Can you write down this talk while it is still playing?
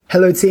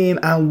Hello team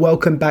and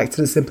welcome back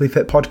to the Simply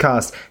Fit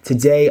podcast.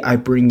 Today I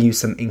bring you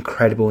some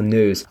incredible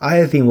news. I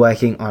have been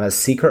working on a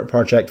secret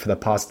project for the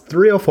past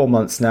 3 or 4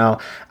 months now,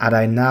 and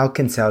I now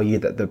can tell you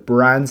that the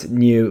brand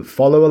new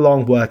follow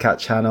along workout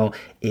channel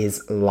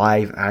is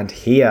live and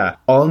here.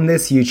 On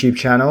this YouTube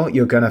channel,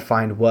 you're going to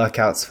find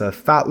workouts for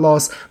fat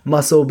loss,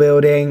 muscle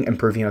building,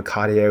 improving your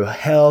cardio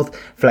health,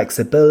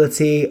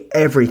 flexibility,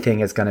 everything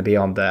is going to be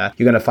on there.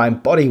 You're going to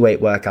find body weight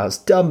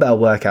workouts, dumbbell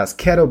workouts,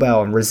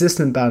 kettlebell and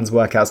resistant bands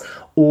workouts,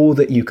 all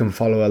that you can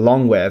follow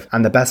along with.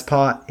 And the best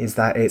part is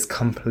that it's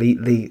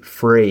completely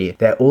free.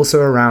 They're also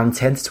around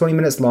 10 to 20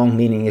 minutes long,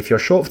 meaning if you're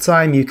short for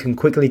time, you can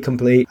quickly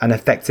complete an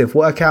effective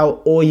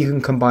workout, or you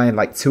can combine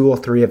like 2 or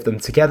 3 of them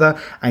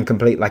together and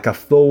complete like a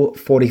full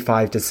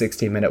 45 to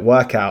 60 minute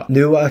workout.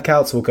 New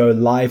workouts will go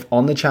live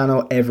on the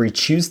channel every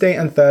Tuesday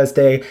and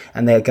Thursday,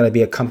 and they're going to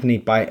be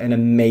accompanied by an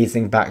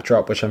amazing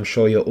backdrop, which I'm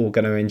sure you're all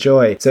going to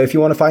enjoy. So if you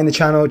want to find the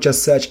channel,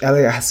 just search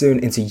Elliot Hassoun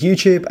into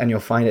YouTube and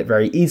you'll find it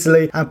very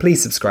easily. And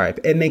please subscribe.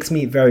 It makes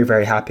me very,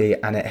 very happy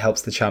and it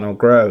helps the channel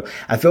grow.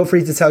 And feel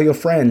free to tell your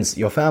friends,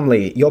 your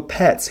family, your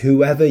pets,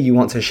 whoever you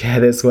want to share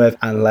this with,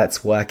 and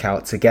let's work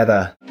out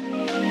together.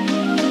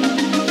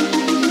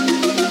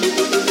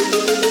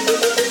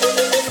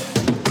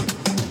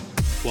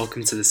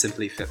 Welcome to the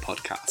Simply Fit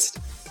podcast.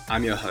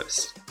 I'm your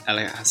host,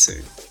 Elliot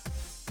Hassoun.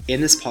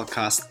 In this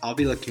podcast, I'll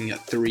be looking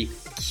at 3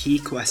 key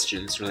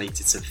questions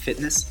related to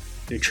fitness,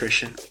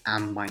 nutrition,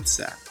 and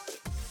mindset.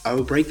 I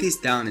will break these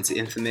down into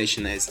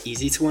information that is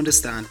easy to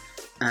understand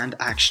and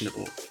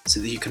actionable so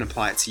that you can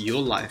apply it to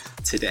your life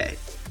today.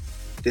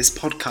 This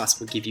podcast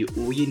will give you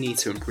all you need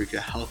to improve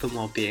your health and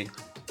well-being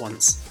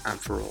once and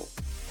for all.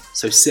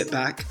 So sit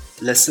back,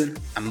 listen,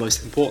 and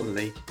most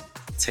importantly,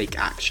 take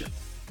action.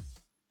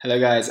 Hello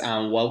guys,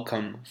 and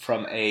welcome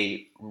from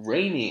a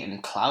rainy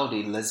and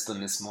cloudy Lisbon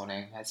this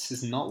morning. This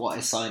is not what I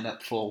signed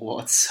up for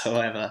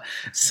whatsoever.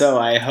 So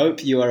I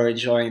hope you are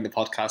enjoying the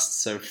podcast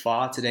so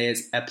far. Today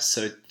is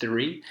episode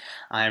 3.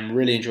 I am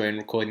really enjoying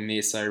recording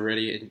these, so I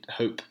really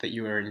hope that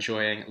you are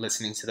enjoying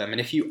listening to them.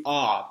 And if you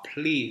are,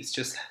 please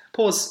just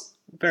pause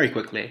very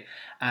quickly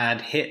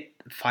and hit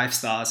 5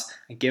 stars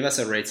and give us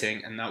a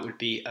rating, and that would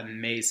be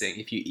amazing.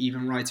 If you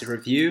even write a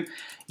review,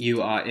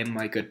 you are in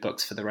my good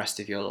books for the rest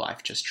of your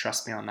life. Just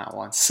trust me on that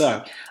one.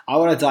 So I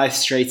want to dive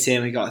straight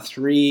in. We got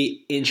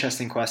 3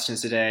 interesting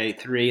questions today,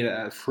 3 that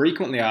are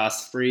frequently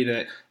asked, 3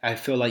 that I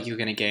feel like you're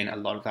going to gain a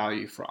lot of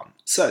value from.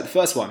 So the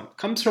first one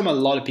comes from a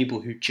lot of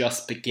people who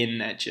just begin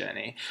their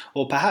journey,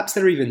 or perhaps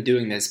they're even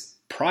doing this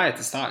prior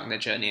to starting their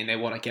journey and they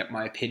want to get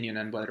my opinion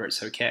on whether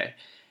it's okay.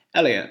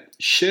 Elliot,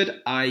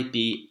 should I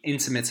be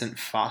intermittent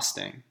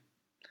fasting?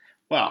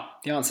 Well,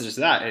 the answer to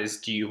that is,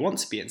 do you want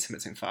to be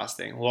intermittent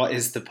fasting? What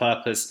is the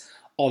purpose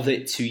of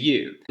it to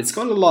you? It's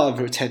got a lot of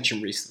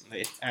attention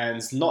recently,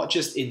 and not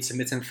just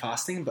intermittent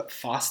fasting, but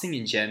fasting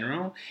in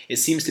general. It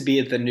seems to be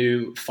the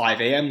new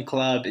 5 a.m.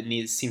 club.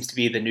 It seems to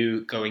be the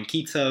new going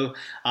keto.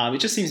 It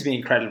just seems to be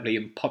incredibly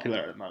popular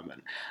at the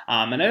moment.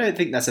 And I don't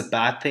think that's a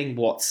bad thing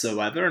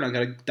whatsoever. And I'm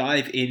going to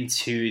dive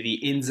into the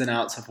ins and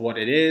outs of what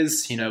it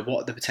is,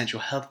 what are the potential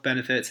health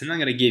benefits, and I'm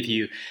going to give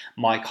you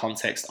my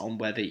context on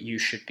whether you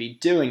should be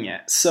doing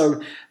it.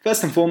 So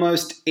first and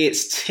foremost,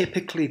 it's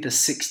typically the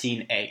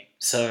 16-8.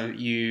 So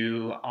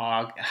you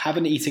have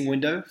an eating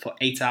window for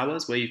 8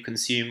 hours where you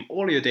consume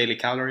all your daily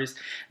calories.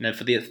 And then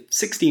for the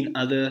 16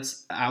 other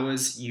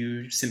hours,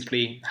 you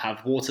simply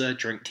have water,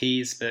 drink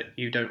teas, but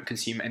you don't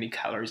consume any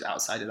calories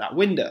outside of that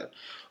window.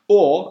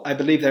 Or I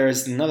believe there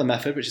is another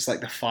method, which is like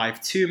the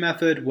 5-2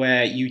 method,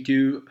 where you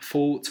do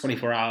full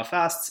 24-hour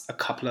fasts a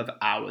couple of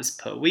hours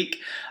per week,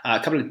 a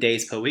couple of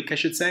days per week, I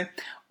should say.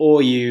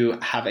 Or you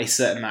have a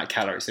certain amount of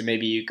calories. So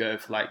maybe you go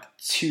for like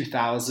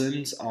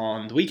 2,000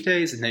 on the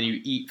weekdays and then you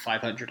eat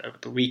 500 over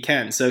the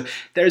weekend. So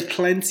there's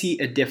plenty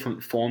of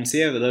different forms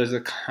here, but those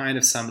are kind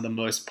of some of the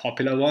most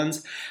popular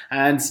ones.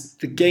 And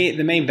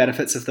the main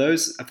benefits of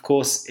those, of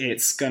course,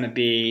 it's going to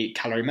be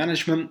calorie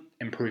management,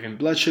 improving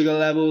blood sugar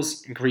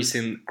levels,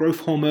 increasing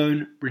growth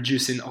hormone,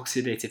 reducing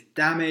oxidative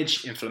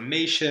damage,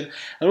 inflammation,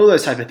 and all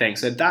those type of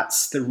things. So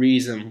that's the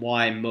reason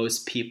why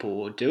most people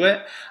will do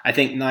it. I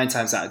think 9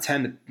 times out of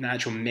 10, the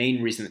actual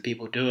main reason that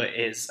people do it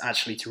is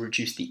actually to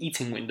reduce the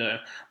eating window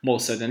more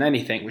so than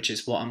anything, which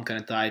is what I'm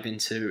going to dive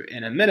into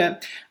in a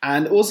minute.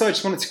 And also, I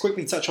just wanted to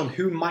quickly touch on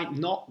who might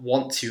not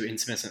want to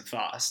intermittent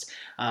fast.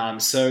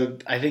 So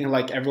I think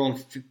like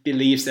everyone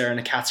believes they're in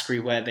a category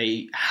where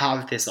they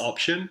have this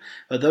option.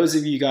 But those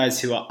of you guys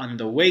who are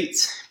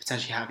underweight,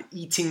 potentially have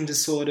eating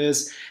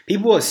disorders,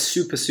 people who are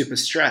super, super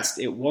stressed,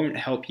 it won't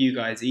help you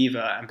guys either.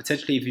 And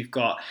potentially if you've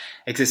got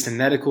existing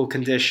medical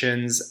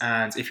conditions,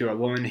 and if you're a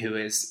woman who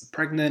is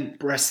pregnant,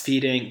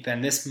 breastfeeding,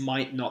 then this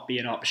might not be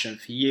an option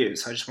for you.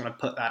 So I just want to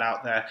put that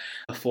out there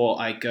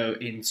before I go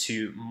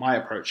into my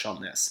approach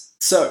on this.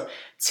 So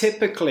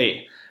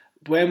typically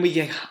when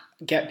we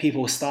get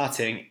people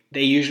starting,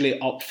 they usually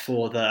opt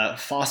for the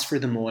fast through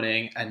the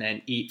morning and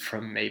then eat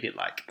from maybe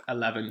like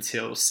 11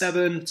 till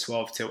 7,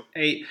 12 till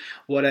 8,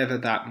 whatever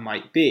that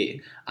might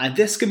be. And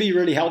this can be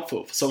really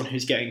helpful for someone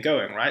who's getting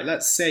going, right?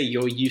 Let's say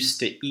you're used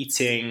to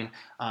eating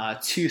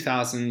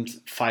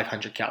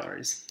 2,500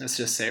 calories, let's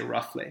just say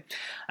roughly.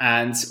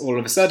 And all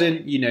of a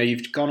sudden,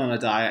 you've gone on a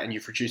diet and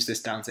you've reduced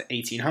this down to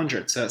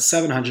 1,800. So that's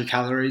 700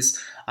 calories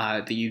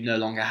that you no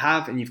longer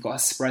have, and you've got to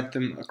spread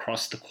them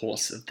across the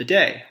course of the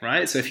day,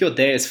 right? So if your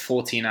day is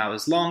 14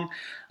 hours long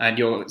and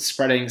you're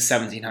spreading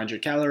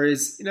 1,700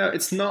 calories,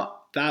 it's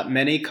not that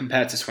many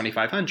compared to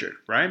 2,500,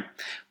 right?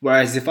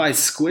 Whereas if I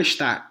squish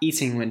that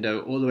eating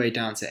window all the way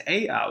down to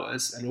 8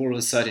 hours, and all of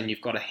a sudden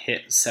you've got to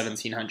hit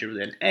 1,700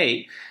 within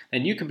 8,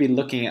 then you could be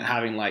looking at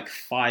having like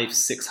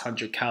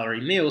 500-600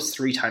 calorie meals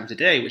 3 times a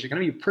day, which are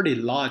going to be pretty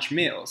large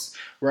meals.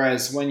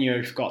 Whereas when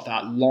you've got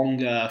that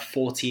longer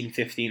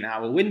 14-15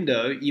 hour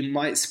window, you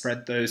might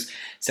spread those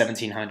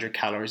 1,700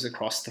 calories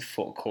across the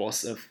full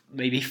course of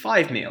maybe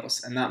 5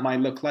 meals, and that might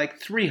look like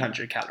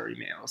 300 calorie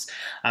meals,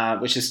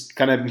 which is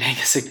going to make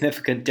a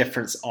significant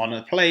difference on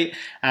a plate,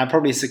 and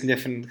probably a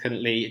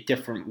significantly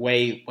different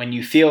way when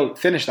you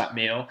finish that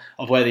meal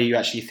of whether you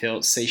actually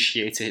feel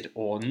satiated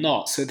or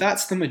not. So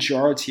that's the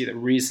majority of the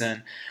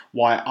reason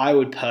why I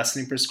would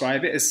personally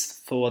prescribe it, is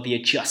for the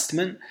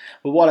adjustment.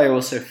 But what I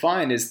also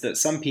find is that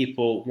some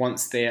people,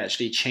 once they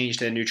actually change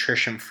their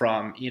nutrition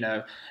from,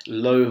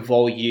 low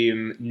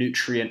volume,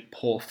 nutrient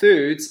poor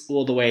foods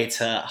all the way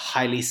to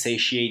highly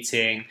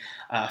satiating,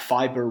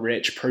 fiber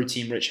rich,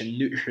 protein rich, and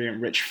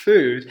nutrient rich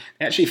food,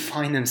 they actually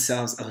find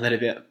themselves a little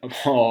bit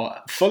more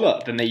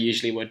fuller than they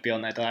usually would be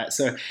on their diet.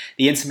 So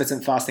the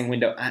intermittent fasting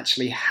window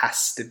actually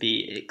has to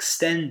be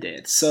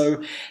extended.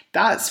 So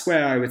that's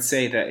where I would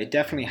say that it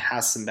definitely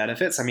has some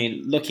benefits. I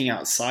mean, looking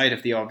outside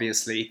of the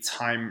obviously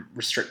time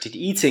restricted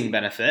eating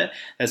benefit,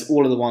 there's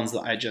all of the ones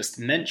that I just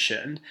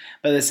mentioned.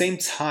 But at the same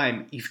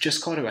time, you've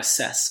just got to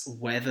assess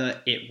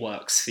whether it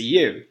works for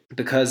you.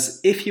 Because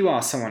if you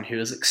are someone who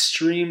is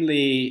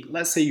extremely,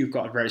 let's say you've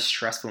got a very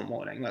stressful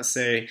morning, let's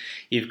say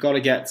you've got to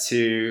get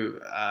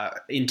to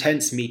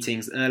intense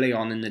meetings early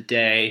on in the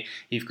day,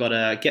 you've got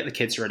to get the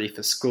kids ready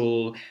for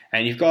school,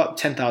 and you've got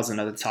 10,000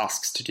 other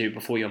tasks to do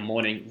before your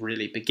morning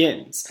really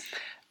begins.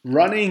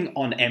 Running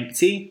on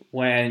empty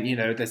when,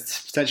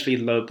 there's potentially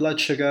low blood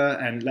sugar,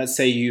 and let's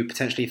say you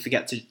potentially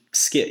forget to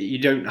you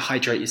don't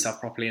hydrate yourself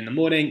properly in the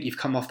morning, you've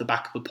come off the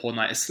back of a poor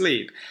night of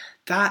sleep,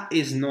 that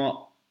is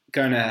not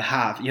you're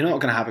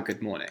not going to have a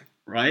good morning,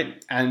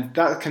 right? And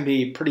that can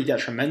be pretty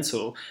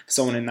detrimental for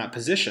someone in that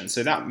position.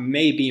 So that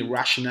may be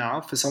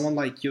rationale for someone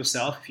like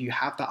yourself. If you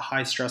have that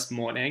high stress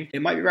morning,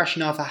 it might be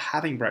rationale for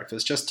having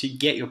breakfast just to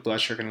get your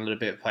blood sugar in a little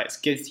bit of place,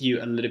 gives you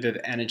a little bit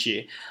of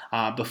energy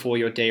before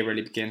your day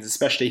really begins,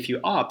 especially if you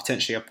are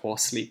potentially a poor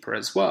sleeper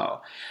as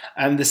well.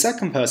 And the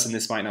second person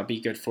this might not be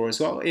good for as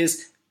well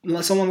is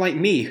someone like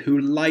me who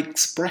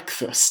likes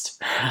breakfast,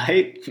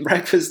 right?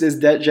 Breakfast is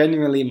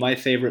genuinely my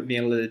favorite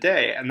meal of the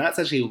day. And that's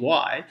actually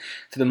why,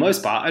 for the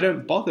most part, I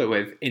don't bother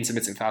with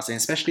intermittent fasting,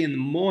 especially in the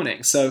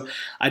morning. So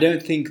I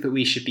don't think that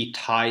we should be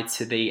tied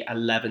to the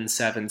 11,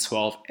 7,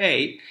 12,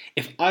 8.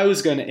 If I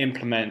was going to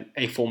implement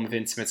a form of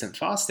intermittent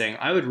fasting,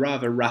 I would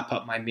rather wrap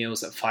up my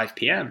meals at 5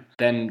 p.m.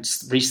 than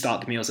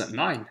restart the meals at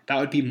 9. That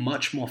would be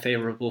much more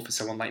favorable for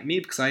someone like me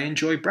because I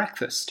enjoy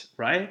breakfast,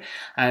 right?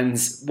 And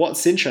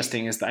what's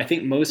interesting is that I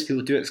think most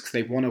people do it because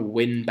they want to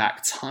win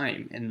back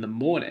time in the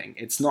morning.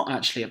 It's not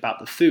actually about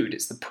the food.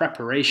 It's the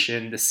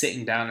preparation, the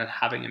sitting down and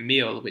having a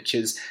meal, which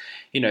is,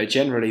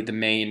 generally the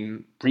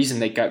main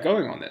reason they get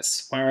going on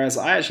this. Whereas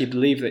I actually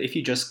believe that if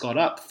you just got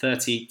up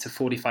 30 to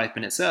 45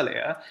 minutes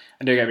earlier,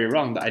 and don't get me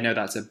wrong, that I know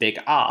that's a big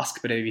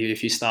ask, but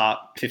if you start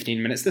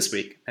 15 minutes this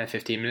week, and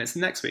 15 minutes the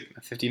next week,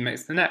 and 15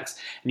 minutes the next,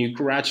 and you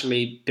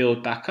gradually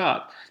build back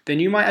up, then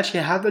you might actually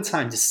have the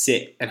time to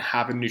sit and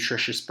have a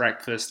nutritious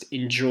breakfast,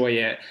 enjoy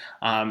it,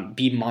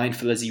 be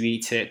mindful as you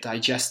eat it,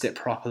 digest it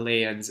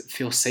properly, and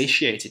feel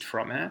satiated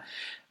from it,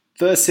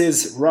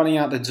 versus running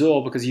out the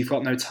door because you've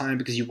got no time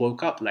because you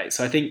woke up late.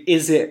 So I think,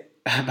 is it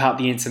about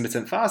the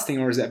intermittent fasting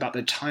or is it about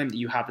the time that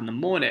you have in the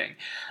morning?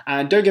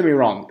 And don't get me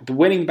wrong, the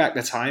winning back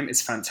the time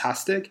is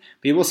fantastic,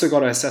 but you've also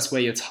got to assess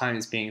where your time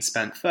is being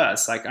spent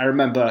first. Like I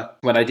remember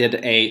when I did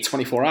a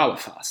 24-hour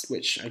fast,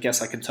 which I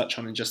guess I can touch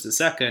on in just a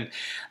second,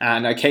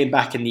 and I came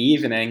back in the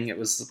evening. It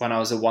was when I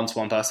was a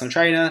one-to-one personal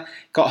trainer,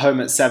 got home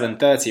at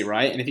 7:30,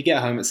 right? And if you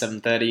get home at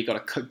 7:30, you've got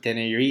to cook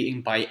dinner, you're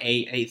eating by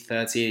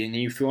 8:30, and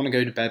if you want to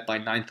go to bed by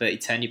 9:30,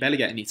 10, you barely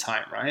get any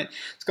time, right?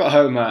 So I got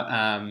home at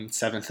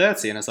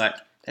 7:30 and I was like,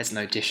 there's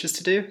no dishes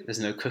to do. There's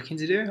no cooking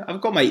to do.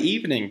 I've got my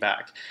evening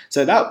back.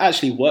 So that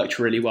actually worked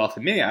really well for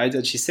me. I'd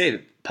actually say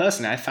that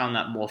personally, I found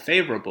that more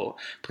favorable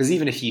because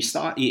even if you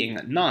start eating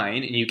at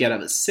 9 and you get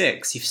up at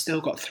 6, you've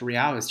still got 3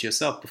 hours to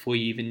yourself before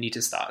you even need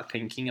to start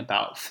thinking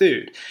about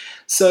food.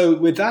 So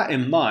with that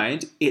in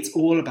mind, it's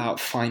all about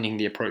finding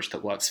the approach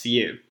that works for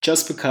you.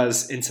 Just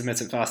because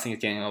intermittent fasting is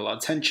getting a lot of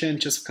attention,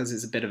 just because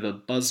it's a bit of a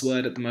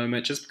buzzword at the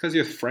moment, just because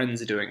your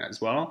friends are doing it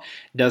as well,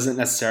 doesn't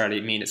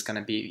necessarily mean it's going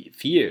to be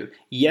for you.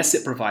 Yes,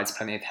 it provides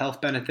plenty of health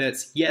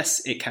benefits.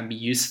 Yes, it can be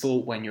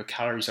useful when your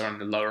calories are on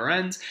the lower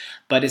end,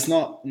 but it's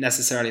not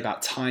necessarily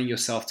about tying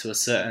yourself to a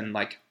certain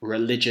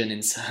religion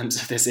in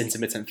terms of this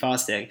intermittent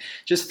fasting.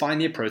 Just find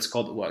the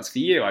protocol that works for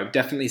you. I would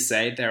definitely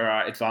say there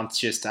are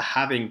advantages to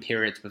having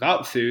periods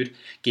without food,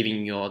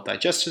 giving your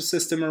digestive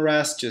system a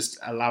rest, just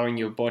allowing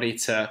your body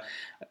to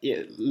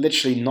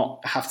literally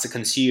not have to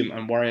consume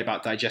and worry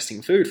about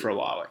digesting food for a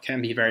while. It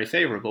can be very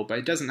favorable, but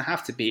it doesn't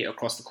have to be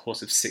across the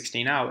course of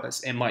 16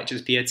 hours. It might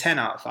just be a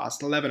 10-hour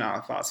fast,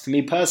 11-hour fast. For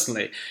me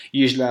personally,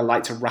 usually I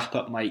like to wrap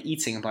up my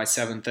eating by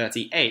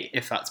 7:38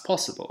 if that's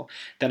possible.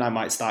 Then I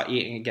might start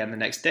eating again the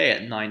next day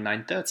at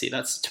 9:30.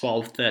 That's a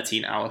 12,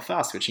 13-hour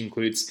fast, which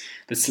includes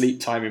the sleep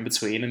time in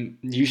between and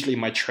usually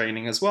my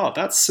training as well.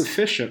 That's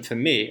sufficient for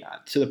me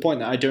to the point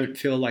that I don't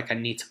feel like I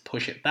need to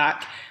push it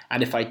back.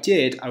 And if I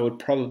did, I would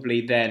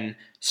probably then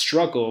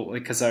struggle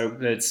because I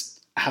would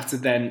have to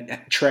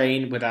then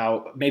train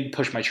without, maybe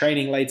push my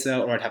training later,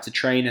 or I'd have to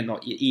train and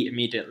not eat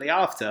immediately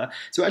after.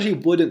 So it actually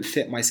wouldn't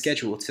fit my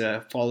schedule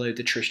to follow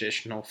the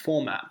traditional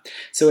format.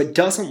 So it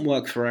doesn't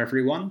work for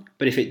everyone,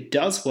 but if it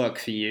does work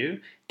for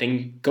you,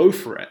 then go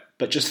for it.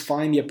 But just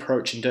find the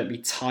approach and don't be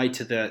tied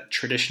to the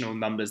traditional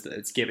numbers that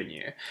it's given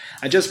you.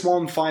 And just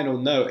one final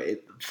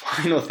note,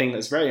 final thing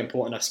that's very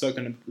important. I've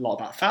spoken a lot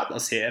about fat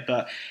loss here,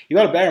 but you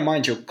got to bear in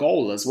mind your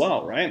goal as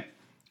well, right?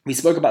 We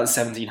spoke about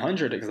the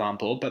 1700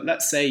 example, but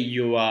let's say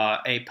you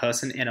are a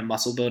person in a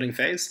muscle building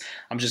phase.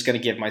 I'm just going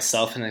to give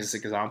myself as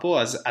an example.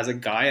 As a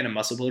guy in a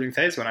muscle building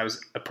phase, when I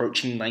was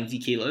approaching 90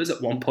 kilos,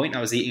 at one point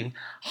I was eating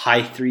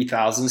high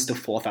 3,000s to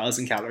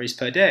 4,000 calories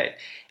per day.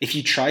 If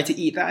you try to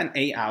eat that in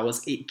 8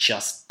 hours, it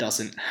just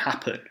doesn't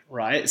happen,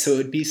 right? So it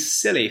would be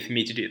silly for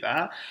me to do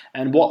that.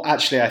 And what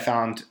actually I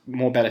found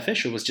more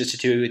beneficial was just to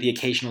do the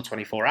occasional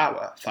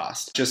 24-hour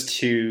fast, just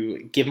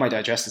to give my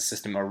digestive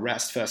system a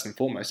rest first and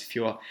foremost. If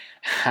you're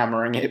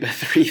hammering it with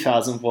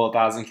 3,000,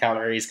 4,000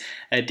 calories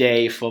a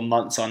day for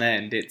months on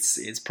end,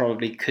 it's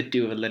probably could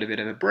do with a little bit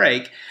of a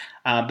break.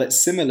 But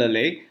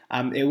similarly,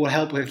 it will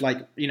help with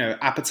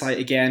appetite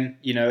again,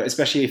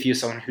 especially if you're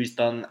someone who's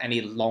done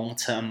any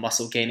long-term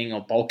muscle gaining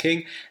or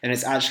bulking, and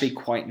it's actually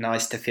quite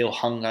nice to feel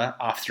hunger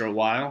after a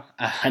while.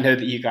 I know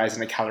that you guys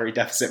in a calorie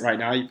deficit right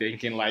now, you're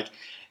thinking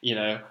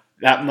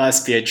that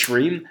must be a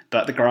dream,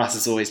 but the grass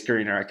is always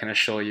greener, I can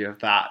assure you of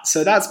that.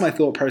 So that's my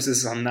thought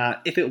process on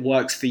that. If it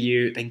works for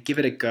you, then give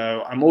it a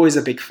go. I'm always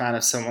a big fan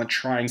of someone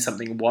trying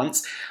something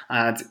once,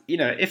 and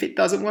if it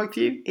doesn't work for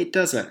you, it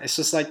doesn't. It's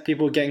just like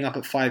people getting up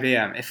at 5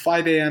 a.m. If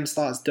 5 a.m.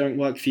 starts don't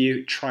work for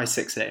you, try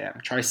 6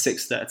 a.m., try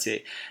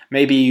 6:30.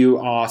 Maybe you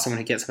are someone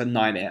who gets up at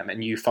 9 a.m.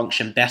 and you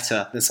function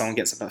better than someone who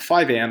gets up at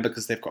 5 a.m.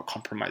 because they've got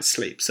compromised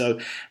sleep. So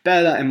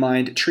bear that in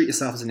mind, treat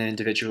yourself as an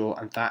individual,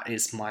 and that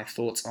is my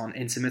thoughts on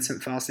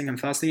intermittent fasting and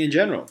fasting in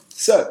general.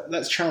 So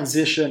let's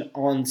transition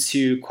on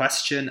to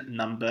question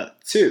number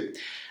 2.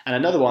 And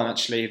another one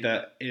actually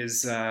that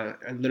is a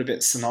little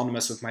bit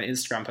synonymous with my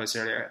Instagram post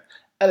earlier.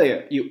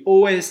 Elliot, you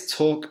always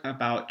talk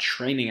about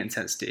training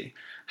intensity.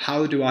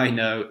 How do I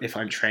know if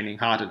I'm training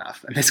hard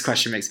enough? And this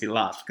question makes me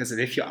laugh because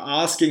if you're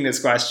asking this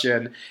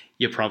question,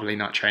 you're probably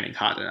not training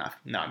hard enough.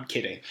 No, I'm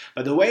kidding.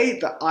 But the way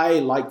that I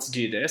like to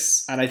do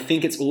this, and I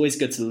think it's always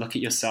good to look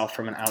at yourself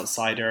from an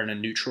outsider and a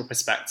neutral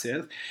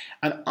perspective,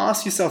 and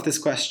ask yourself this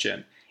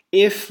question.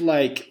 If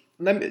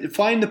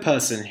find the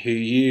person who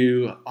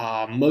you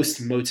are most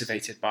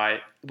motivated by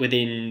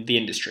within the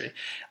industry.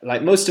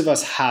 Most of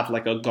us have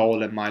a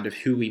goal in mind of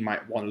who we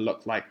might want to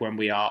look like when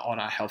we are on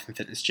our health and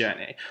fitness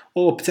journey,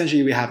 or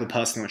potentially we have a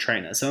personal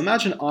trainer. So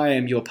imagine I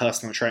am your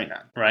personal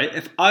trainer, right?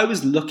 If I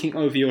was looking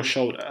over your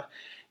shoulder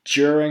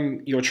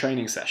during your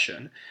training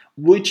session,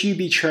 would you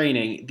be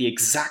training the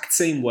exact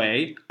same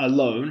way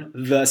alone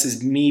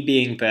versus me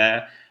being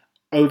there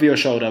over your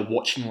shoulder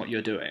watching what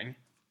you're doing?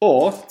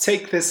 Or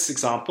take this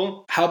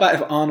example, how about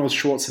if Arnold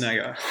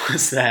Schwarzenegger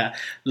was there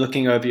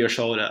looking over your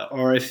shoulder?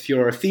 Or if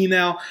you're a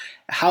female,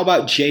 how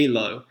about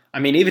J-Lo?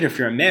 I mean, even if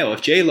you're a male,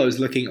 if J-Lo is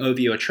looking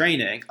over your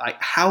training,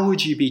 how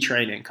would you be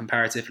training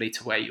comparatively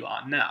to where you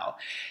are now?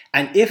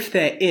 And if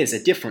there is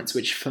a difference,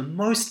 which for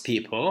most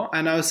people,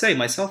 and I would say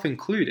myself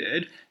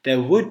included, there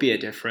would be a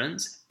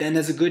difference, then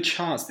there's a good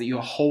chance that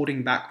you're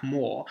holding back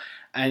more,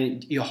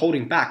 and you're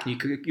holding back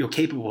and you're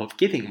capable of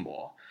giving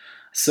more.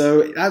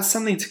 So that's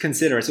something to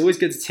consider. It's always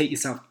good to take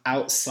yourself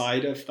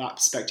outside of that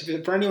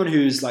perspective. For anyone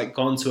who's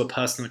gone to a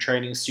personal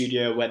training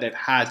studio where they've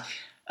had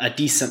a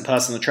decent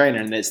personal trainer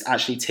and it's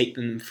actually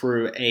taken them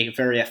through a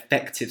very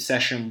effective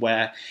session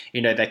where,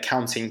 they're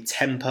counting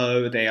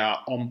tempo, they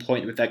are on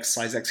point with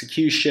exercise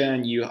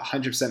execution, you're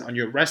 100% on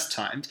your rest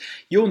times,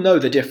 you'll know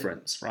the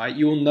difference, right?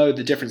 You'll know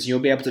the difference. You'll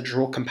be able to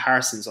draw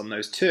comparisons on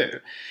those two.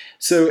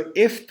 So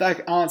if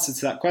the answer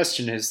to that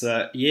question is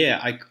that,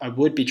 yeah, I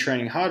would be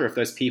training harder if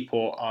those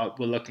people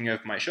were looking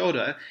over my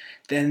shoulder,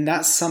 then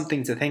that's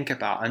something to think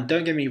about. And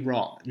don't get me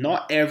wrong,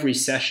 not every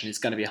session is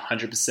going to be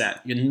 100%.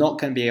 You're not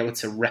going to be able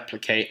to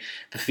replicate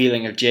the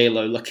feeling of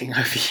J-Lo looking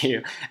over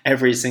you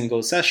every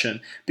single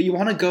session. But you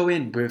want to go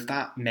in with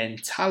that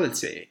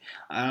mentality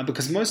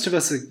because most of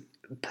us are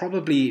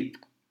probably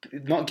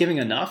not giving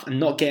enough and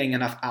not getting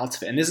enough out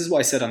of it. And this is what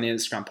I said on the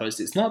Instagram post.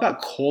 It's not about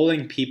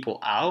calling people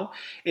out.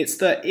 It's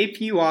that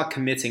if you are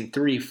committing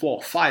 3,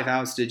 4, 5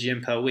 hours to the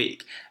gym per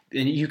week,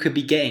 then you could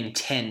be getting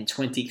 10,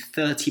 20,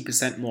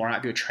 30% more out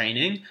of your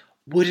training.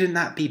 Wouldn't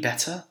that be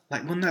better?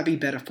 Wouldn't that be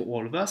better for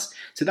all of us?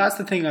 So that's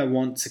the thing I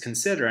want to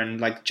consider.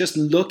 And just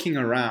looking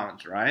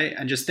around, right?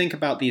 And just think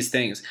about these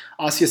things.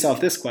 Ask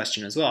yourself this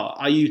question as well.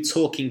 Are you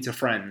talking to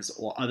friends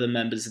or other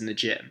members in the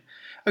gym?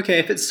 Okay,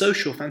 if it's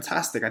social,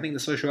 fantastic. I think the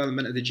social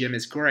element of the gym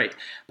is great,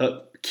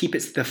 but keep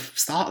it to the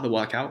start of the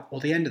workout or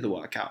the end of the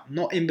workout,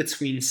 not in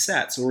between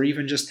sets, or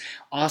even just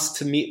ask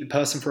to meet the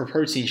person for a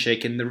protein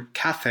shake in the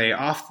cafe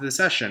after the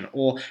session,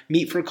 or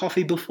meet for a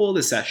coffee before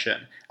the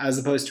session, as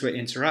opposed to it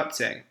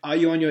interrupting. Are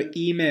you on your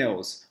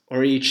emails? Or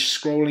are you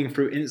scrolling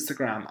through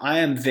Instagram? I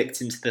am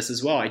victim to this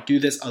as well. I do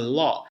this a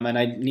lot, and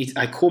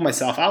I call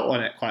myself out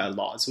on it quite a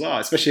lot as well.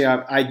 Especially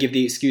I give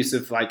the excuse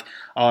of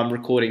I'm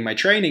recording my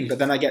training, but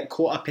then I get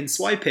caught up in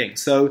swiping.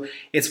 So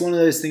it's one of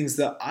those things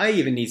that I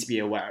even need to be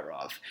aware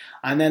of.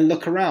 And then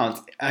look around.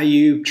 Are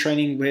you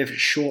training with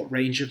short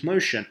range of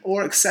motion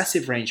or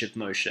excessive range of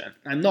motion?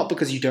 And not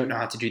because you don't know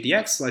how to do the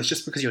exercise,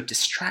 just because you're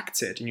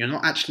distracted and you're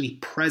not actually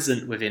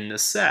present within the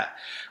set.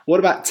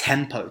 What about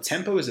tempo?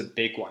 Tempo is a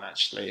big one,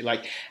 actually.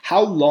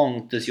 How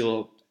long does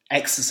your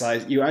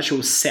exercise, your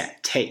actual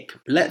set take?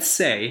 Let's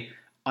say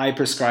I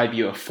prescribe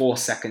you a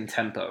 4-second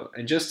tempo.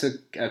 And just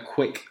a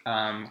quick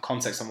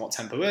context on what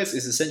tempo is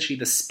essentially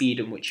the speed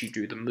in which you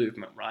do the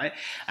movement, right?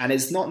 And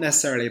it's not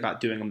necessarily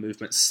about doing a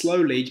movement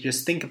slowly.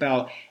 Just think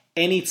about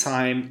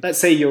anytime, let's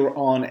say you're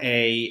on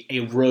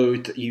a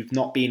road that you've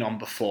not been on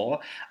before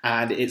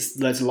and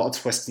there's a lot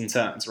of twists and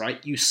turns,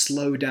 right? You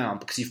slow down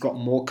because you've got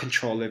more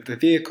control over the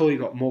vehicle, you've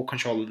got more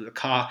control over the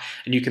car,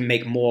 and you can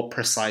make more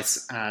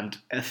precise and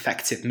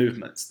effective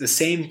movements. The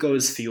same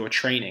goes for your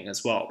training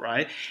as well,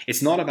 right?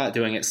 It's not about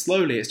doing it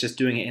slowly, it's just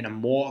doing it in a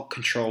more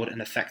controlled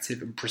and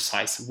effective and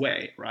precise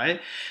way, right?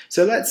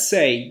 So let's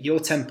say your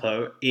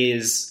tempo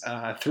is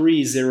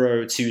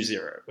 3020,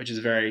 which is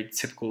a very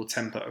typical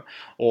tempo,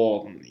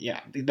 or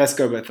let's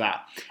go with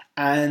that.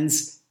 And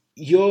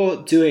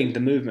you're doing the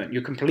movement,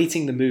 you're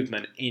completing the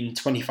movement in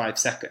 25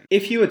 seconds.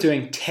 If you are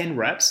doing 10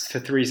 reps for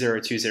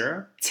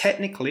 3020,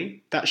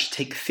 technically that should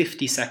take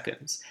 50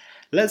 seconds.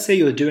 Let's say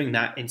you're doing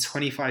that in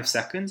 25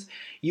 seconds,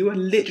 you are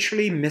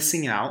literally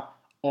missing out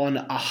on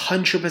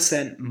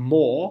 100%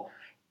 more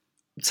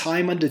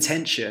time under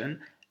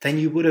tension than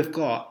you would have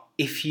got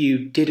if you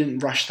didn't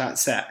rush that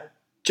set.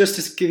 Just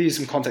to give you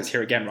some context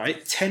here again,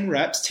 right? 10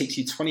 reps takes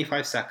you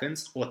 25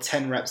 seconds or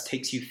 10 reps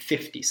takes you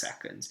 50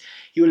 seconds.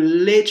 You're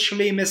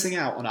literally missing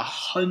out on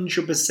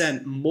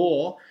 100%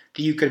 more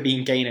that you could have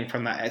been gaining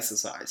from that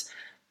exercise.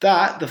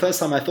 That, the first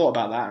time I thought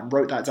about that and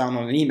wrote that down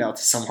on an email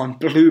to someone,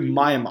 blew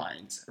my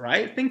mind,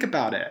 right? Think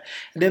about it.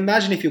 And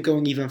imagine if you're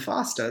going even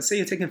faster. Say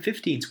you're taking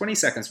 15, 20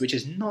 seconds, which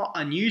is not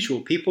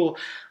unusual. People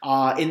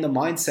are in the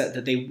mindset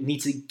that they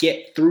need to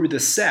get through the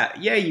set.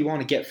 Yeah, you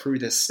want to get through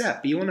the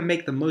set, but you want to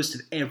make the most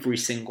of every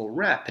single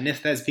rep. And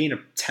if there's been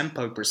a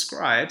tempo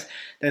prescribed,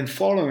 then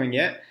following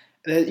it,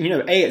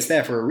 it's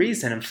there for a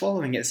reason, and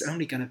following it's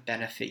only going to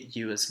benefit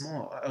you as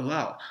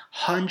well.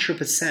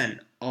 100%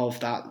 of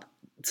that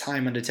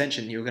time under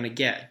tension you're going to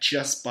get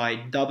just by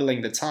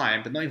doubling the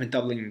time, but not even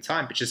doubling the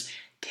time, but just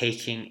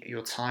taking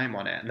your time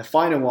on it. And the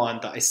final one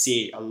that I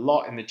see a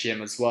lot in the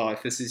gym as well,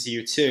 if this is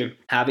you too,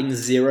 having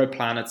zero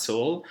plan at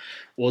all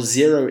or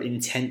zero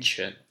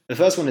intention. The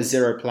first one is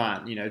zero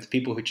plan, the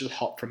people who just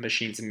hop from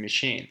machine to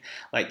machine.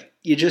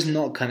 You're just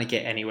not going to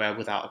get anywhere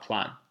without a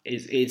plan.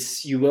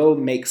 You will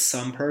make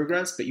some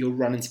progress, but you'll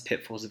run into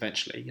pitfalls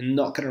eventually. You're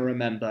not going to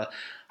remember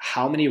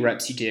how many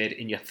reps you did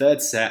in your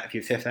third set of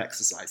your fifth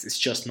exercise. It's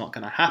just not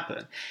going to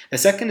happen. The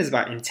second is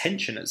about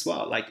intention as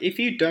well. If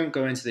you don't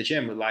go into the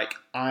gym with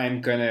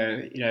I'm going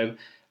to,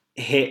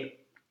 hit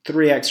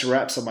 3 extra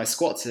reps on my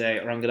squat today,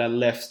 or I'm going to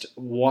lift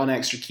 1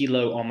 extra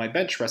kilo on my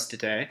bench press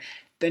today,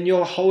 then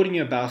you're holding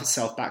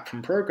yourself back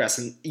from progress.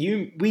 And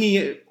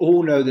we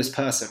all know this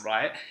person,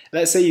 right?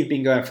 Let's say you've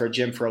been going for a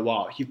gym for a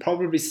while. You've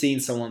probably seen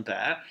someone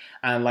there.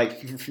 And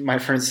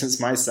for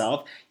instance,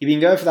 myself, you've been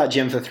going for that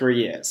gym for 3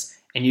 years.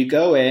 And you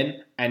go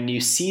in and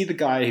you see the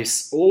guy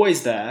who's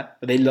always there,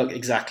 but they look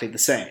exactly the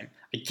same.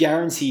 I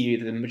guarantee you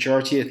that the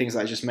majority of the things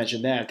I just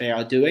mentioned there, they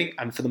are doing.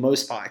 And for the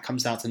most part, it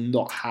comes down to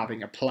not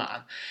having a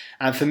plan.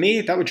 And for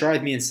me, that would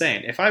drive me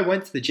insane. If I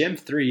went to the gym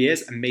for 3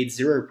 years and made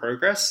zero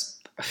progress,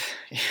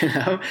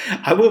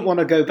 I wouldn't want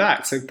to go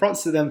back. So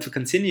props to them for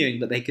continuing,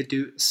 but they could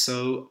do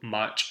so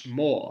much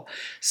more.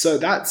 So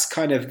that's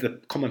kind of the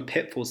common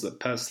pitfalls that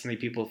personally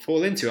people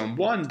fall into. And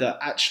one that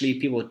actually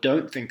people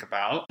don't think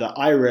about that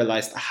I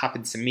realized that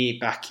happened to me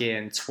back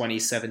in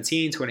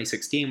 2017,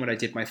 2016, when I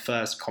did my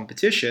first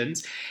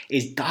competitions,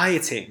 is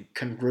dieting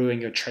can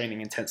ruin your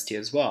training intensity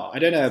as well. I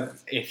don't know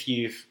if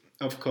you've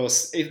of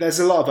course, there's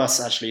a lot of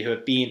us actually who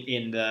have been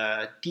in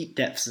the deep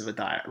depths of a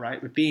diet,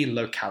 right? We've been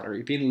low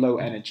calorie, been low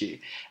energy.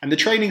 And the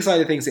training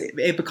side of things,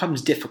 it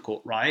becomes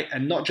difficult, right?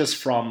 And not just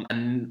from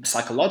a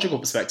psychological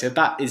perspective,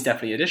 that is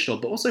definitely additional,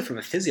 but also from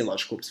a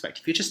physiological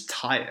perspective. You're just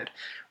tired,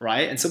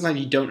 right? And sometimes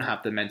you don't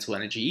have the mental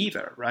energy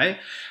either, right?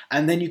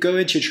 And then you go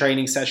into your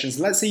training sessions.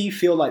 Let's say you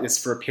feel like this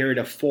for a period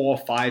of 4,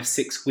 5,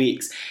 6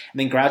 weeks. And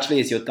then gradually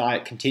as your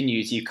diet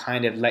continues, you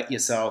kind of let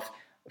yourself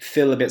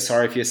feel a bit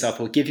sorry for yourself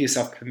or give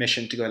yourself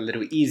permission to go a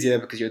little easier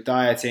because you're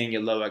dieting,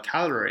 you're lower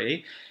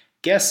calorie.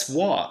 Guess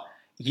what?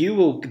 You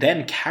will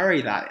then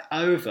carry that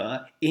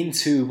over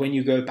into when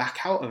you go back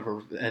out of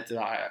a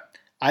diet.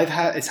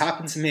 It's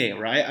happened to me,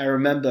 right? I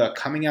remember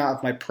coming out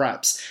of my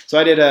preps. So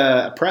I did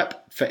a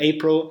prep for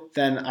April,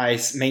 then I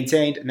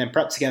maintained, and then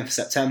prepped again for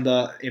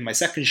September in my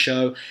second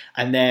show.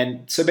 And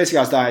then, so basically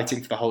I was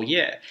dieting for the whole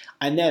year.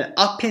 And then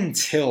up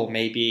until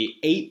maybe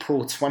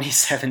April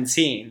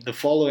 2017, the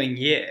following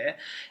year,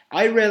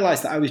 I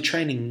realized that I was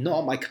training not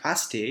at my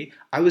capacity.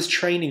 I was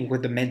training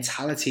with the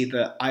mentality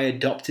that I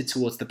adopted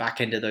towards the back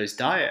end of those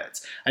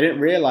diets. I didn't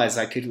realize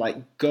I could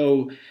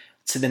go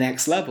to the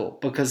next level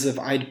because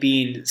I'd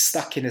been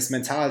stuck in this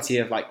mentality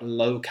of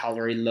low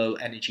calorie, low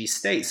energy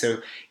state. So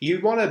you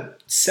want to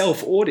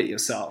self-audit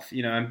yourself,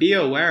 and be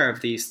aware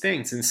of these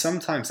things. And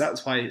sometimes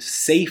that's why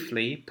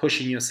safely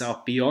pushing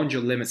yourself beyond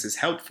your limits is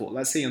helpful.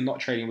 Let's say you're not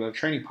training with a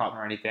training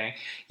partner or anything.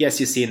 Yes,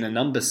 you're seeing the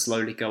numbers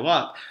slowly go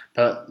up.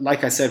 But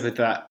like I said with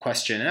that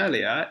question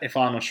earlier, if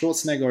Arnold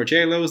Schwarzenegger or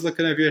J-Lo was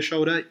looking over your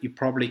shoulder, you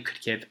probably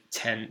could give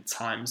 10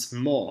 times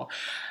more.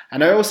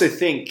 And I also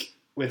think,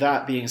 with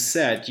that being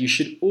said, you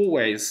should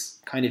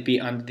always kind of be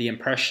under the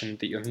impression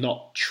that you're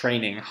not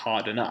training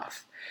hard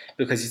enough,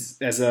 because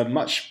there's a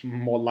much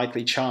more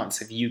likely chance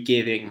of you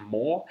giving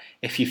more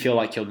if you feel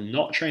like you're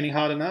not training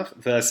hard enough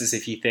versus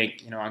if you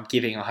think, I'm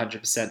giving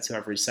 100% to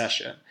every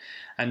session.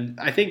 And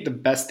I think the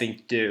best thing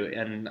to do,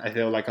 and I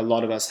feel like a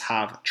lot of us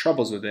have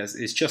troubles with this,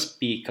 is just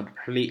be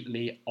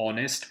completely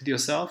honest with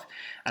yourself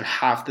and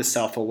have the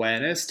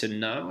self-awareness to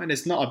know. And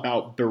it's not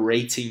about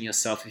berating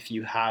yourself if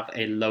you have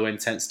a low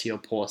intensity or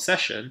poor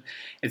session.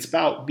 It's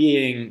about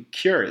being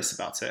curious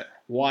about it.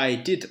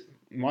 Why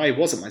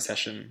wasn't my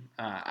session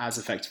as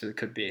effective as it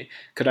could be?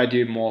 Could I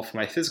do more for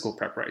my physical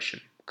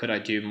preparation? Could I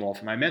do more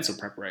for my mental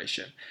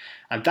preparation?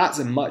 And that's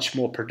a much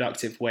more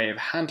productive way of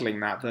handling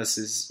that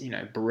versus,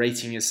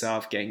 berating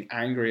yourself, getting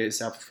angry at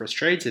yourself,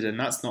 frustrated. And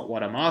that's not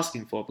what I'm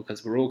asking for,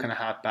 because we're all going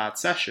to have bad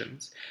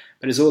sessions.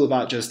 But it's all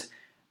about just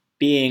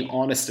being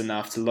honest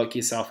enough to look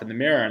yourself in the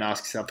mirror and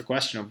ask yourself the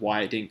question of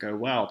why it didn't go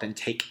well, then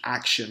take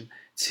action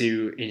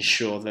to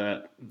ensure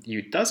that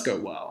it does go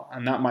well.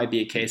 And that might be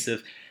a case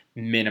of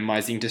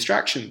minimizing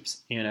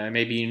distractions.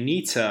 Maybe you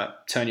need to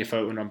turn your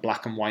phone on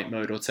black and white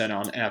mode or turn it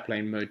on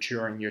airplane mode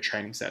during your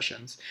training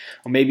sessions.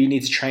 Or maybe you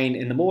need to train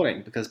in the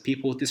morning because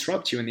people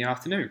disrupt you in the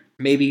afternoon.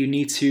 Maybe you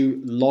need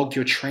to log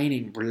your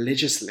training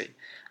religiously,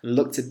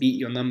 look to beat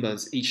your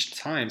numbers each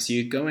time. So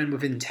you go in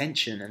with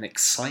intention and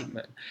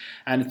excitement.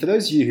 And for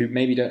those of you who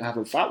maybe don't have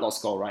a fat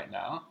loss goal right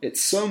now, it's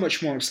so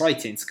much more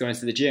exciting to go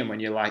into the gym when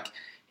you're like,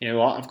 you know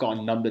what, I've got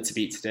a number to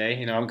beat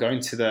today. I'm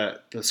going to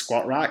the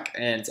squat rack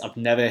and I've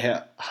never hit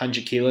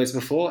 100 kilos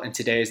before, and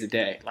today is the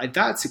day.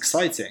 That's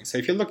exciting. So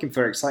if you're looking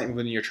for excitement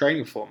within your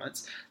training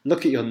performance,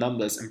 look at your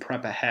numbers and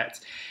prep ahead.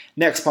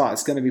 Next part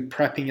is going to be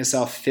prepping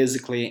yourself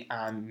physically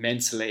and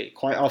mentally.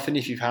 Quite often,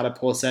 if you've had a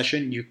poor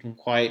session, you can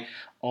quite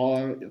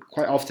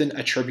often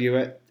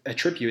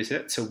attribute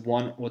it to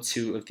one or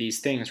two of these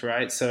things,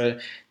 right? So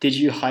did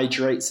you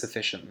hydrate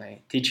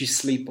sufficiently? Did you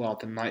sleep well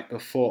the night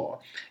before?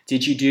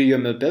 Did you do your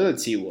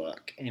mobility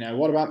work?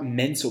 What about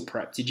mental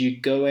prep? Did you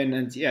go in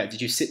and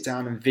did you sit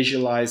down and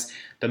visualize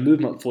the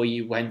movement before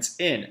you went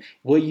in?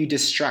 Were you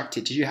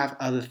distracted? Did you have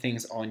other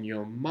things on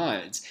your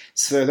mind?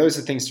 So those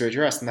are things to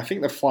address. And I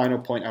think the final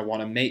point I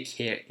want to make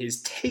here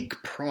is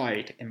take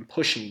pride in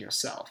pushing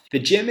yourself. The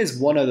gym is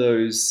one of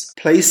those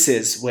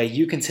places where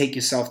you can take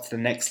yourself to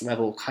the next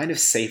level kind of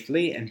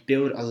safely and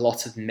build a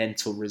lot of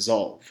mental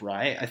resolve,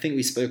 right? I think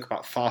we spoke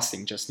about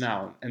fasting just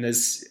now, and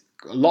there's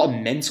a lot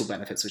of mental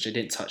benefits which I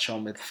didn't touch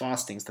on with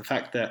fasting. It's the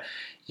fact that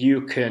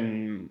you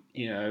can,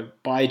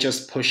 by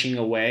just pushing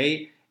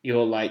away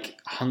your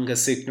hunger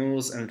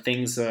signals and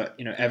things that,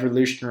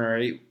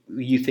 evolutionary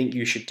you think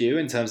you should do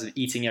in terms of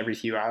eating every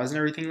few hours and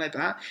everything like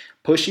that,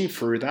 pushing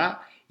through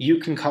that, you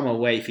can come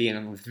away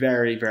feeling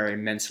very, very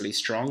mentally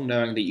strong,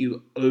 knowing that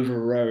you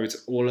overrode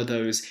all of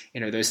those,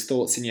 those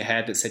thoughts in your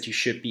head that said you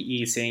should be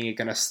eating, you're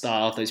going to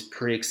starve, those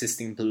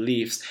pre-existing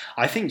beliefs.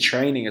 I think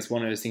training is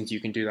one of those things you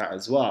can do that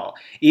as well.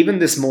 Even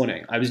this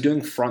morning, I was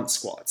doing front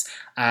squats,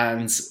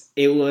 and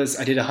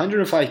I did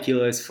 105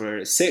 kilos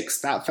for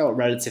 6. That felt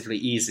relatively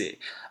easy.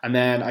 And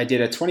then I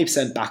did a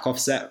 20% back off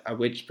set,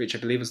 which I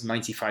believe was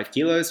 95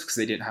 kilos because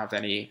they didn't have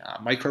any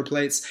micro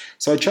plates.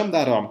 So I jumped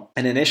that on.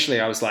 And initially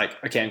I was like,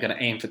 okay, I'm going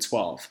to aim for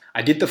 12.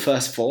 I did the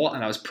first 4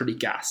 and I was pretty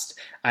gassed.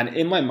 And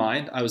in my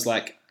mind, I was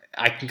like,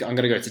 I'm going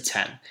to go to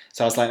 10.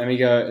 So I was like, let me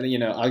go, I'm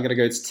going to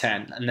go to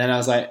 10. And then I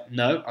was like,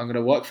 no, I'm going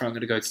to work for it. I'm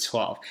going to go to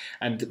 12.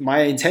 And my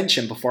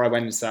intention before I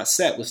went into that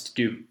set was to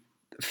do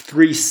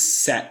 3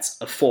 sets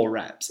of 4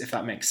 reps, if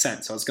that makes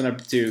sense. So I was going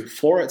to do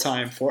 4 at a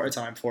time, 4 at a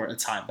time, 4 at a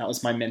time. That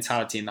was my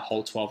mentality in the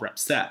whole 12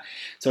 reps set.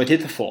 So I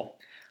did the 4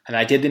 and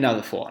I did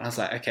another 4 and I was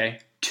like, okay,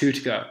 2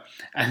 to go.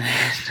 And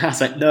then I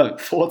was like, no,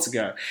 4 to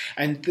go.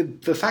 And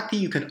the fact that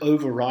you can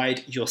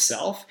override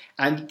yourself,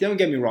 and don't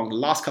get me wrong, the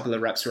last couple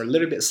of reps were a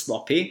little bit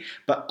sloppy,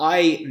 but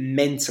I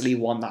mentally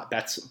won that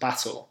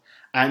battle.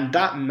 And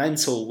that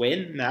mental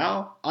win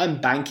now,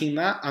 I'm banking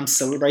that, I'm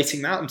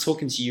celebrating that, I'm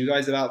talking to you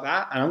guys about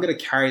that, and I'm going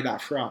to carry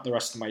that throughout the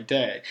rest of my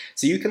day.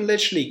 So you can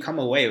literally come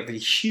away with a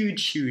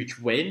huge, huge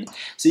win.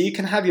 So you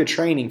can have your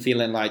training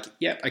feeling like,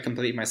 yep, I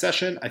completed my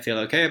session, I feel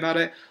okay about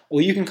it.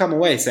 Or you can come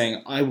away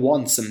saying, I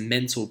won some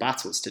mental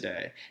battles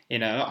today.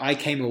 I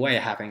came away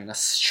having a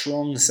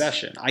strong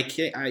session. I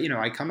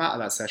come out of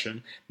that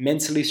session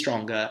mentally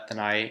stronger than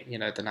I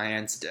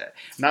entered it.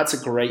 And that's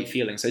a great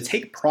feeling. So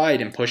take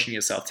pride in pushing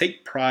yourself.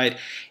 Take pride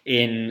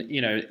in,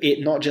 it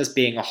not just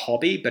being a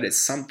hobby, but it's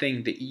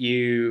something that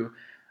you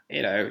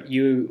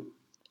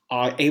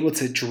are able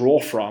to draw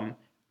from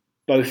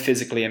both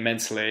physically and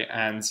mentally,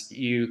 and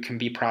you can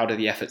be proud of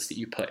the efforts that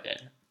you put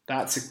in.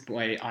 That's the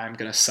way I'm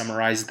going to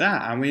summarize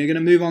that. And we're going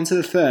to move on to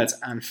the third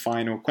and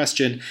final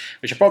question,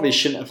 which I probably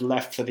shouldn't have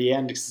left for the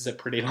end because it's a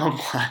pretty long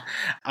one.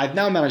 I've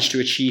now managed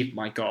to achieve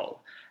my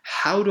goal.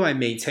 How do I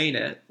maintain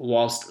it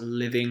whilst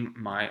living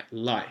my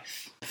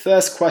life? The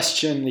first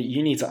question that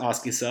you need to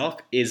ask yourself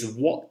is,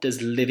 what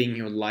does living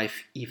your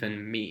life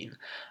even mean?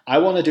 I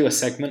want to do a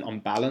segment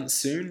on balance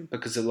soon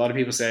because a lot of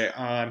people say,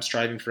 I'm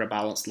striving for a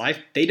balanced life.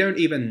 They don't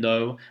even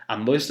know,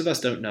 and most of us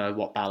don't know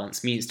what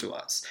balance means to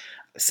us.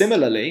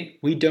 Similarly,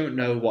 we don't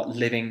know what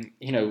living,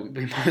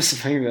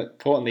 most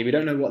importantly, we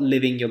don't know what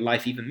living your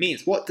life even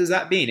means. What does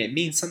that mean? It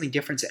means something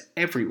different to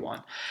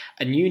everyone.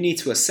 And you need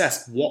to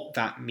assess what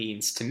that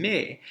means to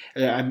me,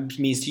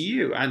 means to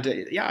you. And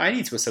I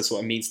need to assess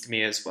what it means to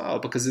me as well.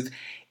 Because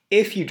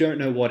if you don't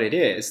know what it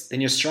is,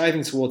 then you're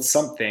striving towards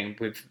something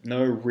with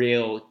no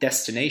real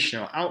destination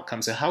or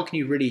outcome. So how can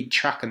you really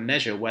track and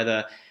measure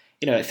whether,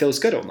 it feels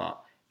good or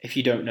not, if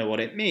you don't know what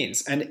it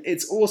means? And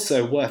it's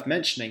also worth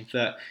mentioning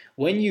that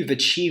when you've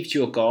achieved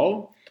your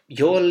goal,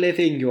 your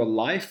living your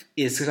life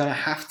is going to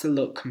have to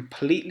look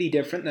completely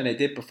different than it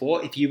did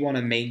before if you want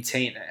to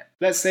maintain it.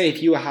 Let's say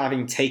if you were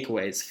having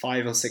takeaways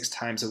 5 or 6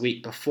 times a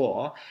week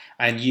before,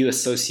 and you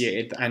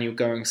associated, and you're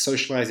going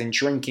socializing,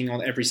 drinking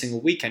on every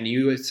single weekend,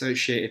 you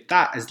associated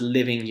that as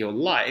living your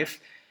life.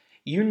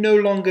 You no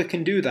longer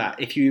can do that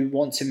if you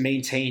want to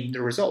maintain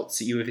the results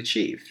that you have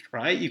achieved,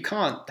 right? You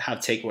can't have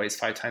takeaways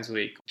 5 times a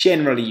week.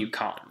 Generally, you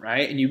can't,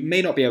 right? And you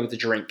may not be able to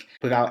drink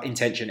without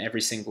intention every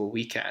single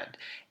weekend.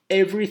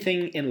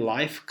 Everything in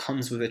life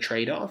comes with a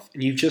trade-off,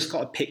 and you've just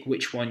got to pick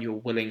which one you're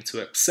willing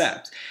to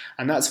accept.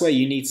 And that's where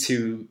you need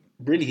to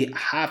really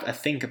have a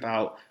think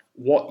about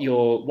what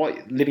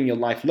living your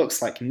life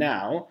looks like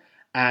now,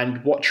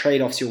 and what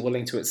trade-offs you're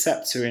willing to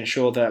accept to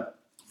ensure that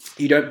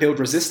you don't build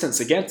resistance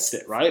against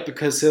it, right?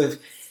 Because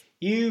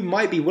you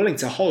might be willing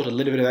to hold a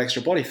little bit of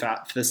extra body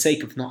fat for the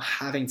sake of not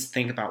having to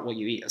think about what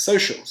you eat at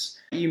socials.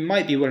 You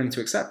might be willing to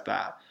accept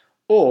that.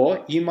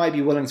 Or you might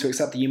be willing to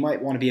accept that you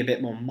might want to be a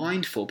bit more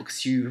mindful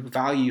because you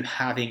value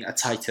having a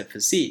tighter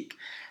physique.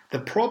 The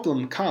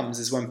problem comes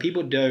is when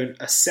people don't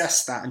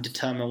assess that and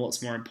determine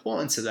what's more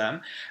important to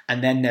them,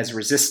 and then there's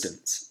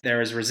resistance. There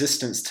is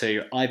resistance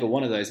to either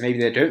one of those. Maybe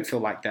they don't feel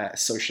like they're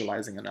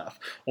socializing enough,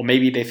 or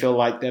maybe they feel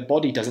like their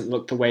body doesn't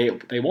look the way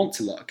they want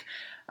to look.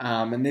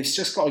 And you've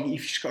just got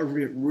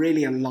to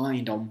really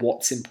aligned on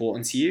what's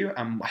important to you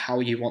and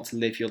how you want to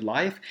live your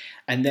life,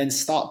 and then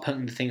start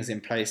putting the things in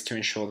place to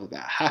ensure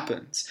that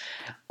happens.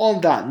 On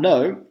that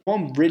note,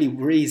 one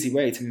really easy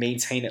way to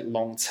maintain it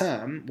long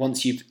term,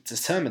 once you've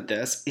determined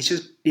this, is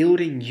just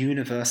building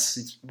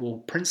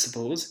universal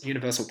principles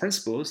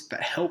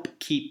that help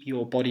keep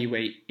your body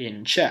weight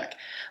in check.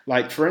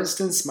 Like, for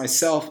instance,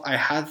 myself, I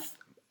have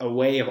a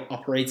way of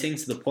operating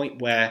to the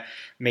point where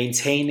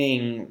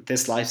maintaining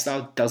this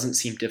lifestyle doesn't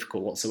seem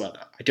difficult whatsoever.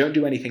 I don't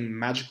do anything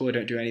magical. I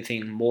don't do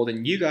anything more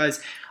than you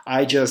guys.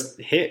 I just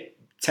hit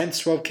 10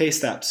 to 12K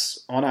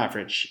steps on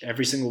average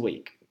every single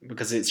week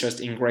because it's just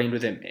ingrained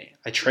within me.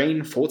 I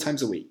train 4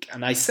 times a week,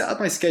 and I set up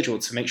my schedule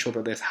to make sure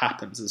that this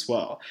happens as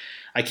well.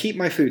 I keep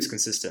my foods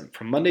consistent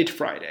from Monday to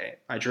Friday.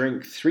 I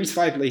drink 3 to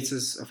 5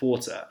 liters of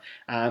water,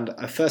 and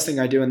the first thing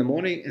I do in the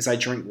morning is I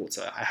drink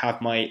water. I have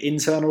my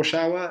internal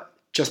shower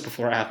just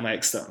before I have my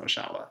external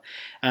shower.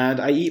 And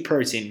I eat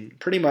protein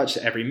pretty much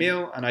every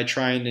meal, and I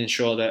try and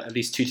ensure that at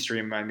least 2 to 3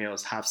 of my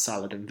meals have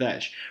salad and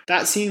veg.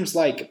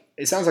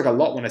 It sounds like a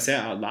lot when I say it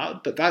out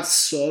loud, but that's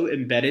so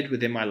embedded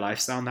within my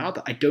lifestyle now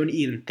that I don't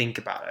even think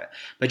about it.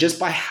 But just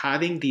by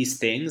having these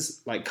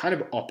things like kind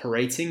of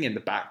operating in the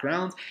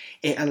background,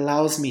 it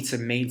allows me to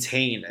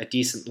maintain a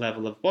decent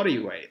level of body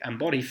weight and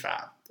body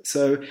fat.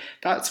 So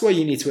that's where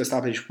you need to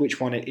establish which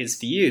one it is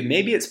for you.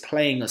 Maybe it's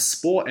playing a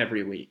sport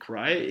every week,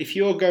 right? If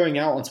you're going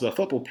out onto a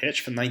football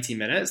pitch for 90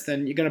 minutes,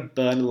 then you're going to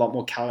burn a lot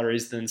more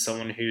calories than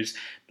someone who's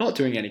not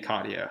doing any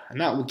cardio. And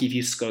that will give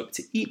you scope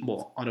to eat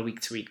more on a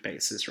week-to-week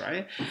basis,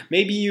 right?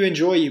 Maybe you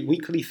enjoy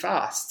weekly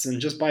fasts, and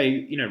just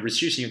by,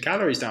 reducing your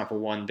calories down for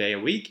 1 day a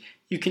week,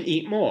 you can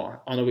eat more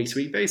on a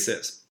week-to-week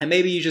basis. And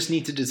maybe you just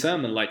need to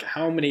determine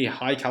how many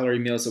high-calorie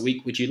meals a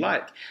week would you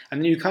like?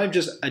 And then you kind of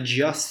just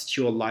adjust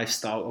your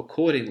lifestyle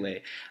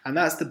accordingly. And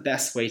that's the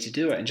best way to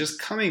do it. And just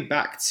coming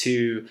back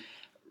to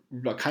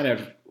kind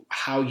of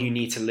how you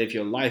need to live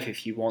your life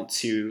if you want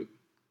to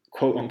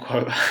quote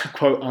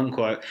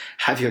unquote,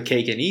 have your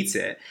cake and eat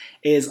it,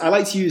 is I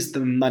like to use the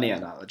money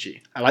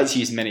analogy. I like to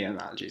use many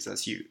analogies,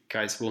 as you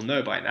guys will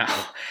know by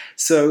now.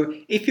 So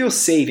if you're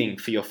saving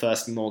for your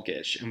first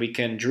mortgage, and we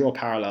can draw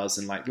parallels,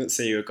 and let's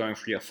say you're going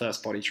through your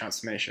first body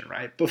transformation,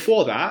 right?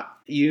 Before that,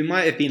 you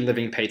might have been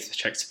living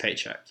paycheck to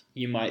paycheck.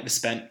 You might have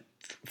spent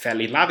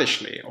fairly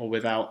lavishly or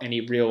without any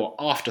real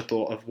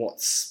afterthought of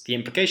what's the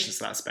implications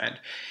of that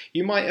spend.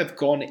 You might have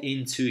gone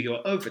into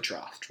your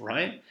overdraft,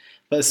 right?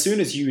 But as soon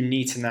as you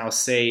need to now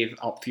save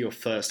up for your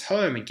first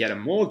home and get a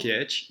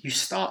mortgage, you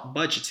start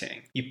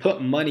budgeting. You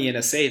put money in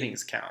a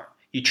savings account.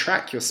 You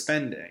track your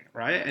spending,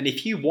 right? And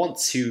if you want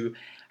to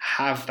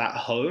have that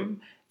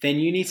home, then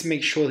you need to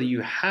make sure that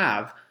you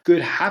have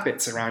good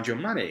habits around your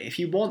money. If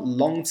you want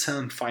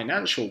long-term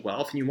financial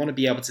wealth and you want to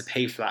be able to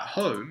pay for that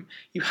home,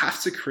 you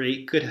have to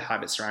create good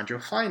habits around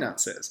your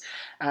finances.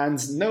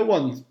 And no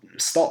one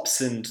stops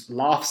and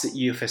laughs at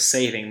you for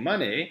saving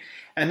money.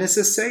 And it's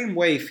the same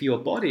way for your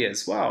body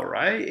as well,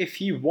 right? If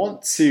you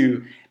want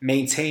to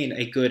maintain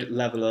a good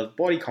level of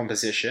body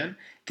composition,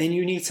 then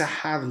you need to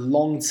have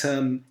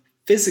long-term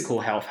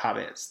physical health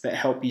habits that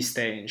help you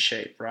stay in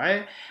shape,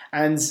 right?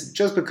 And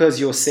just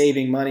because you're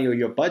saving money or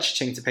you're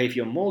budgeting to pay for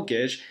your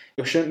mortgage,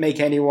 you shouldn't make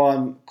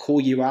anyone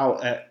call you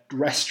out at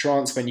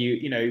restaurants when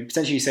you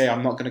potentially say,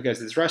 I'm not going to go to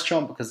this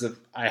restaurant because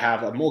I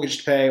have a mortgage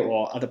to pay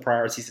or other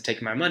priorities to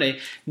take my money.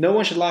 No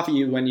one should laugh at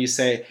you when you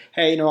say,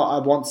 hey, I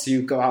want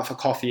to go out for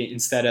coffee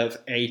instead of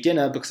a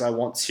dinner because I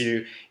want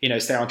to,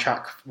 stay on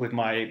track with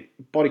my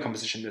body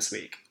composition this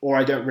week. Or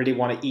I don't really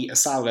want to eat a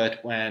salad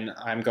when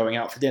I'm going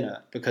out for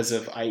dinner because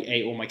I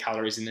ate all my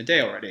calories in the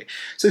day already.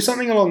 So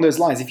something along those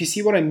lines. If you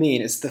see what I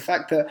mean, it's the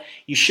fact that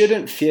you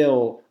shouldn't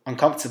feel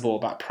uncomfortable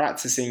about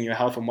practicing your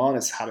health and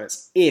wellness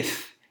habits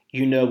if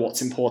you know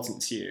what's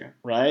important to you,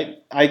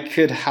 right? I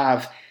could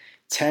have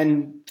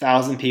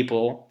 10,000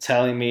 people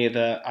telling me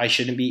that I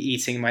shouldn't be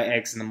eating my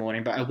eggs in the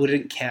morning, but I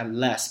wouldn't care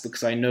less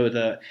because I know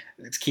that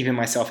keeping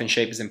myself in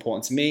shape is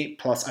important to me,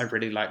 plus I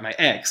really like my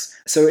eggs.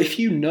 So if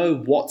you know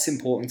what's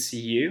important to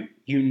you,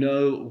 you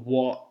know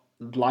what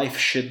life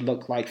should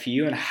look like for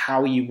you and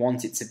how you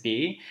want it to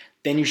be,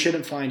 then you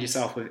shouldn't find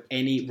yourself with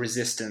any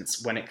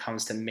resistance when it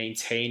comes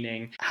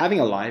to having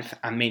a life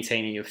and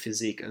maintaining your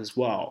physique as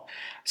well.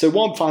 So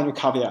one final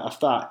caveat of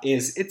that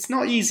is it's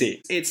not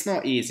easy. It's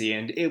not easy,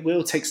 and it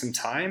will take some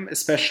time,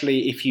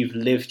 especially if you've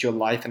lived your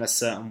life in a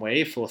certain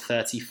way for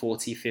 30,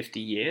 40, 50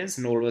 years,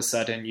 and all of a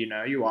sudden,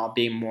 you are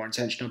being more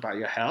intentional about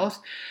your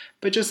health.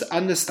 But just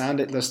understand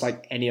it just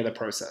like any other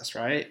process,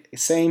 right?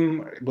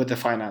 Same with the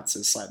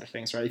finances side of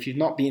things, right? If you've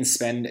not been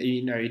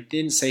you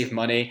didn't save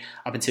money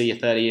up until you're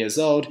 30 years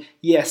old,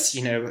 yes,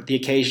 the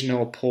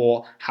occasional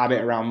poor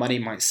habit around money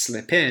might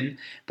slip in,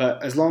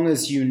 but as long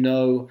as you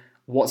know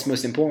what's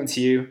most important to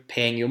you,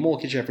 paying your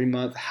mortgage every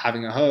month,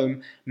 having a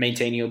home,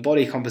 maintaining your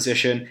body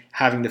composition,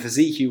 having the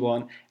physique you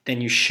want, then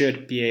you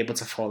should be able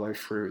to follow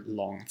through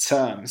long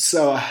term.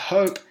 So I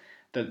hope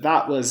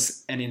that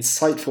was an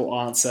insightful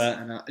answer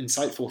and an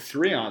insightful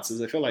 3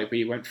 answers. I feel like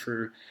we went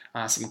through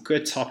some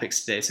good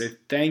topics today. So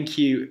thank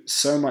you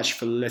so much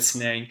for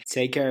listening.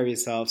 Take care of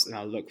yourselves, and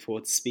I'll look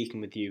forward to speaking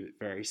with you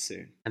very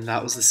soon. And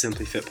that was the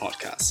Simply Fit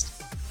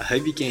podcast. I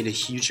hope you gained a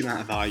huge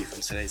amount of value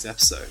from today's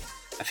episode.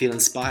 I feel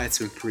inspired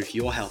to improve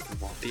your health and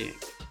well-being.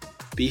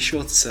 Be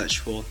sure to search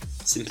for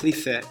Simply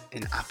Fit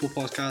in Apple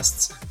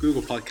Podcasts,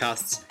 Google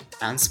Podcasts,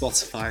 and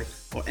Spotify,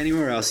 or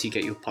anywhere else you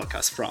get your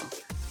podcast from.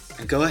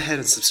 And go ahead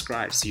and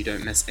subscribe so you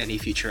don't miss any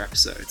future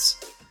episodes.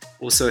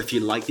 Also, if you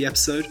like the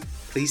episode,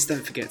 please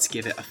don't forget to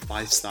give it a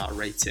 5-star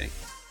rating.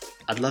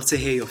 I'd love to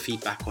hear your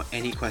feedback or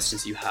any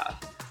questions you have.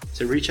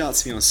 So reach out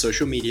to me on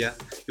social media.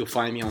 You'll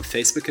find me on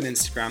Facebook and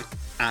Instagram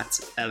at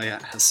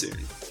Elliot Hassoun.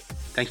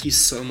 Thank you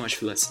so much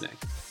for listening,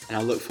 and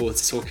I look forward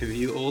to talking with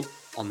you all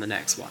on the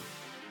next one.